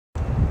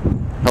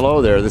Hello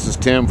there, this is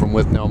Tim from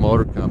Withnell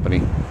Motor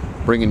Company,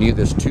 bringing you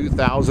this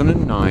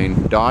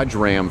 2009 Dodge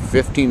Ram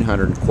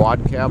 1500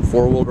 quad cab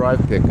four-wheel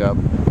drive pickup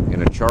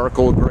in a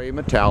charcoal gray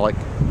metallic,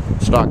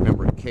 stock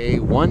number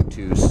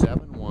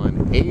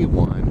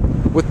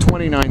k1271a1 with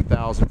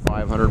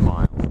 29,500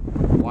 miles.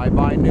 Why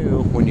buy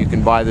new when you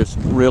can buy this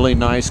really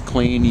nice,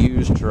 clean,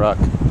 used truck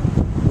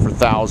for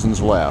thousands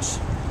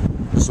less?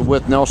 This is a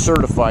Withnell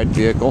certified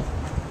vehicle,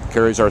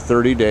 carries our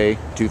 30-day,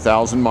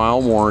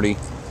 2,000-mile warranty.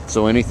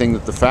 So anything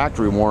that the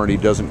factory warranty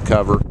doesn't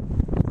cover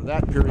for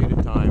that period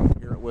of time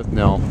here at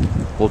Withnell,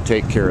 we'll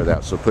take care of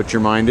that. So put your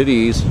mind at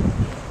ease.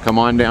 Come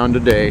on down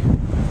today.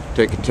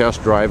 Take a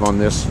test drive on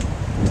this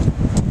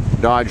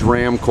Dodge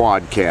Ram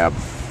quad cab.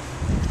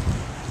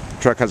 The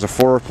truck has a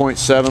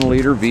 4.7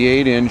 liter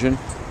V8 engine,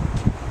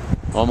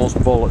 almost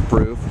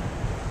bulletproof.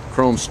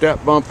 Chrome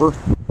step bumper,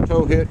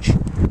 tow hitch,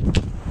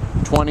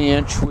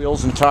 20-inch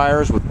wheels and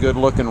tires with good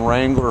looking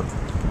Wrangler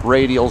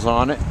radials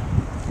on it.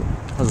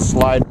 Has a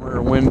slide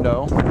rear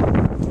window.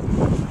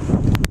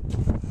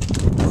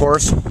 Of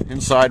course,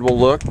 inside we'll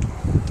look.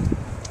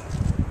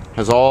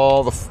 Has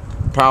all the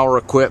power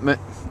equipment,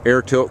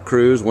 air tilt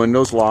cruise,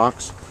 windows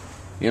locks,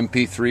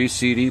 MP3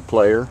 CD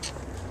player,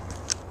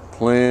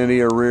 plenty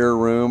of rear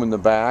room in the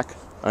back,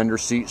 under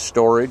seat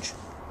storage.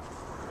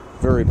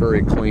 Very,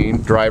 very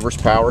clean. Driver's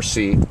power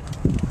seat.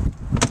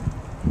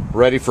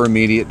 Ready for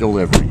immediate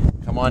delivery.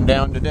 Come on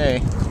down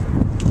today.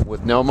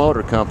 Withnell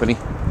Motor Company.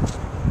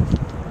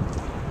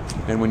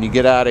 And when you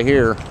get out of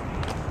here,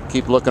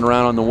 keep looking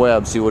around on the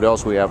web, see what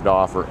else we have to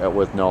offer at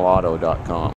withnellauto.com.